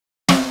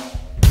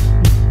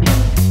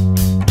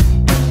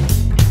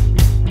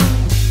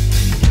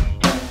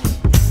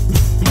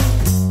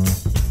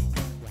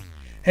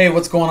Hey,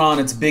 what's going on?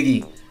 It's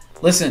Biggie.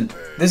 Listen,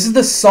 this is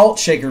the Salt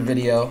Shaker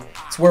video.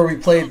 It's where we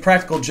played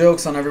practical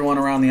jokes on everyone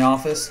around the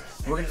office.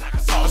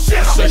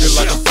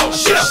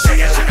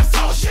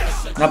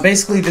 Now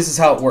basically this is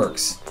how it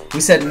works.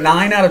 We said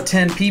 9 out of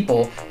 10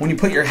 people, when you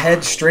put your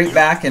head straight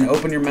back and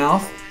open your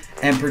mouth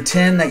and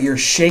pretend that you're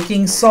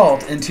shaking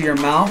salt into your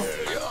mouth,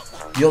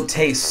 you'll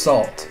taste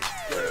salt.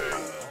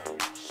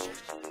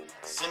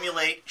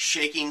 Simulate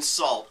shaking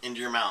salt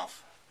into your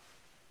mouth.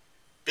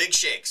 Big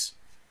shakes.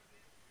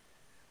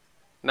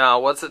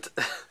 Now, what's it?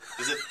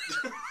 Is it?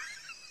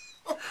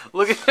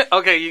 Look at me.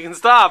 Okay, you can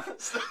stop.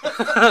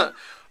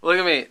 Look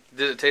at me.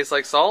 Did it taste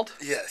like salt?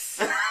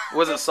 Yes.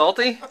 Was it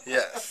salty?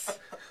 Yes.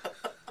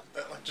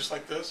 Just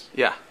like this?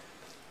 Yeah.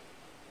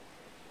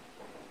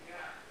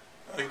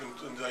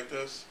 Like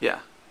this? Yeah.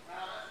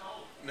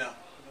 No.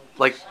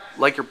 Like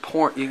you're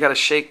pouring. You gotta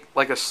shake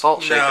like a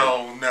salt shaker.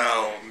 No.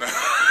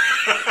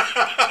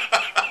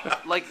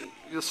 Like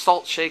the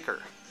salt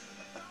shaker.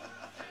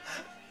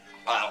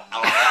 Why?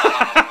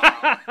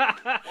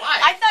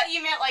 I thought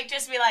you meant like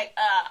just be like,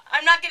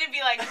 I'm not gonna be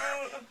like.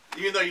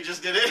 Even though you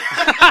just did it.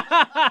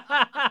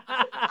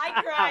 I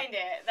grind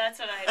it. That's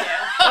what I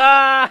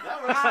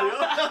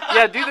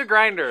Yeah, do the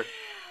grinder.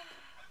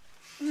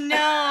 do.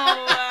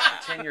 No.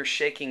 Pretend you're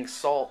shaking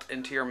salt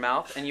into your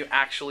mouth and you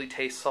actually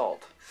taste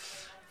salt.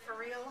 For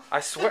real? I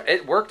swear,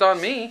 it worked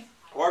on me.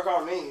 Work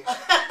on me.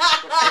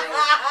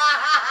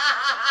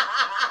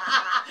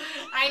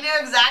 I knew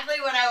exactly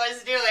what I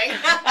was doing.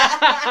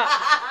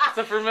 It's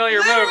a familiar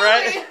move,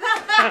 right?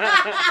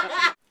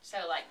 So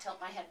like tilt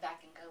my head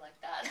back and go like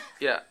that.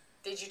 Yeah.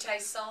 Did you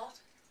taste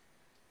salt?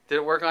 Did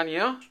it work on you?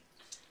 No.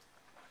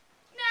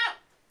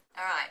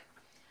 All right.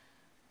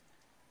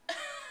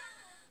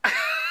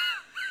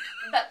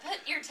 But put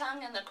your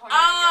tongue in the corner.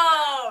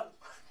 Oh.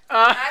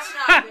 That's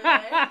not good.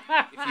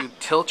 If you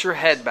tilt your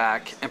head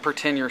back and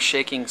pretend you're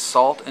shaking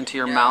salt into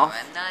your mouth. No,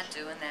 I'm not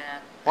doing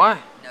that.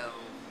 Why? No,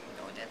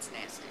 that's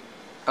nasty.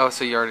 Oh,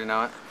 so you already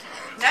know it?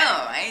 No,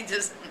 I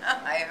just, no,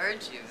 I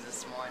heard you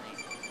this morning.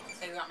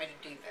 So you want me to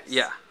do this?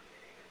 Yeah.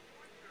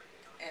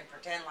 And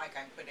pretend like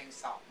I'm putting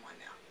salt in my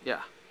mouth.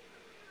 Yeah.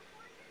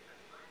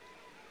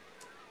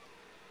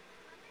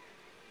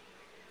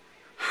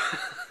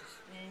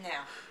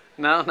 No.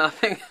 No,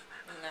 nothing?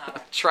 No.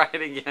 Try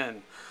it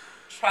again.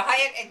 Try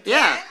it again?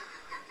 Yeah.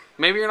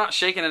 Maybe you're not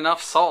shaking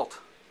enough salt.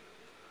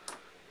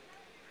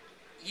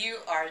 You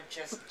are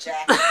just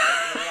jacking me,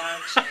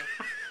 aren't you?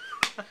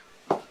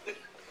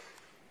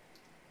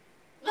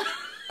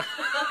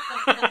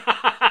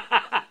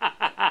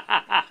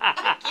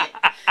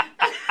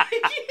 I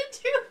can't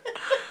do it.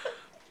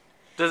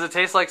 Does it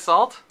taste like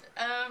salt?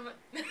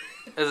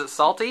 Is it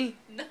salty?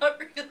 Not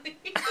really.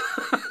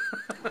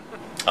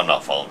 I'm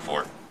not falling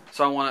for it.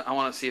 So I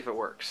want to see if it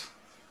works.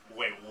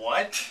 Wait,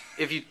 what?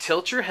 If you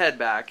tilt your head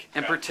back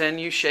and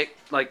pretend you shake,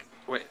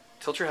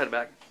 tilt your head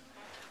back.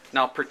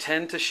 Now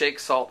pretend to shake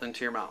salt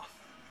into your mouth.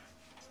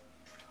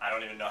 I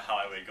don't even know how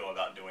I would go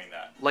about doing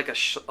that. Like a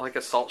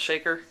salt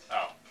shaker.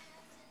 Oh.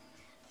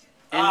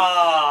 And-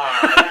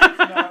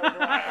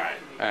 Alright.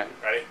 Alright.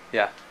 Ready?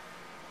 Yeah.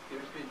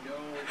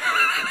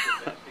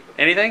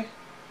 Anything?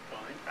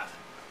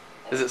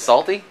 Is it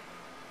salty?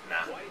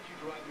 Nah.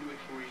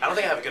 I don't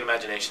think I have a good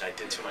imagination. I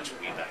did too much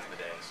weed back in the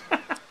days.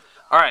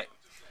 All right.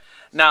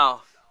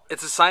 Now,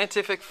 it's a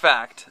scientific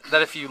fact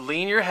that if you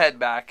lean your head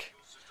back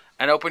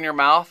and open your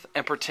mouth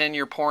and pretend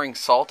you're pouring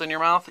salt in your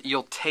mouth,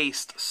 you'll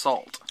taste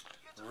salt.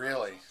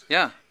 Really?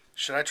 Yeah.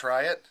 Should I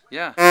try it?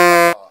 Yeah.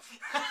 Off.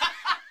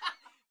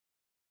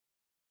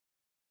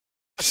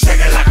 Shake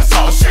it like a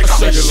salt shaker.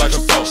 Shake it like a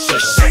salt shaker.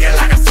 Shake it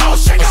like a salt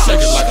shaker. Shake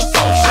it like a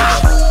salt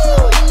shaker.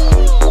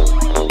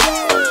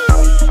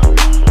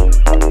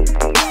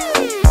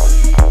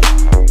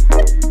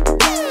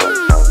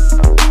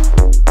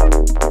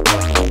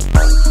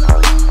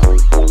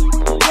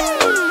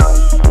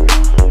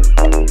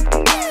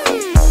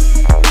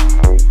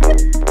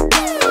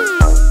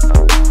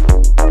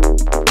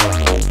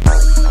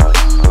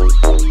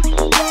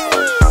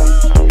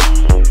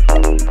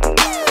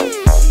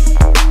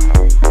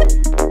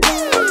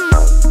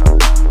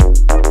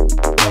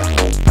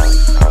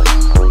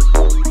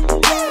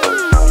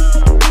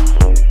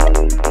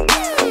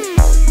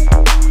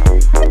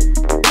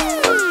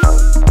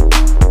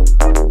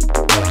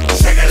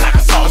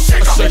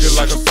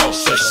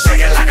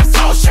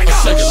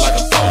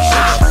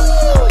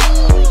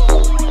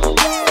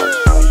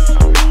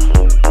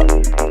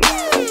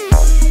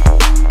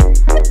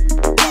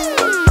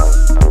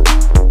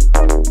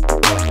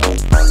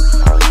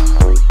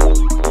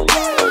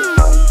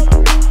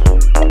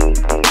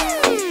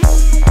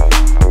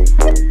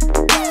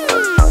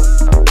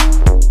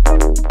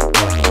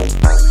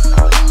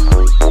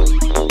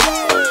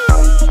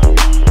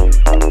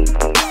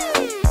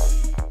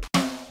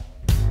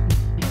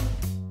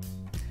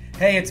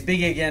 Hey, it's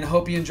Biggie again.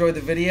 Hope you enjoyed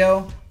the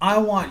video. I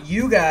want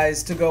you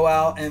guys to go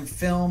out and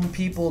film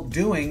people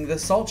doing the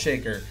salt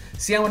shaker.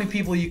 See how many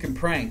people you can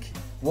prank.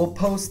 We'll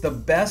post the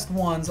best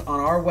ones on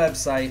our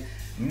website,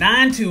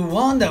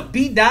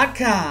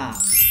 921thebeat.com.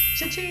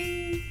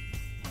 Cha-ching!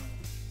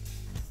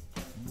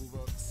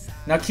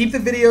 Now keep the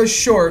videos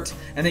short,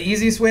 and the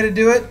easiest way to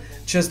do it,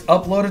 just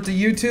upload it to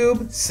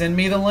YouTube, send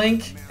me the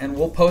link, and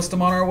we'll post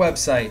them on our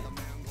website.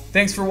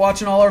 Thanks for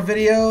watching all our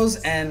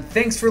videos, and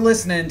thanks for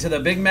listening to the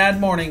Big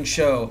Mad Morning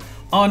Show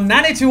on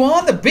 92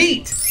 On The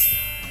Beat.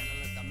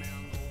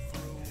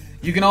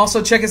 You can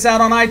also check us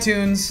out on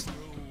iTunes.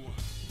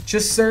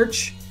 Just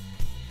search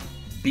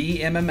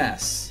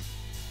BMMS.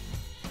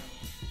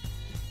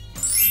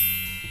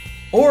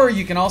 Or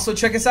you can also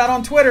check us out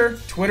on Twitter,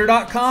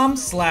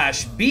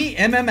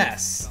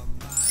 twitter.com/BMMS.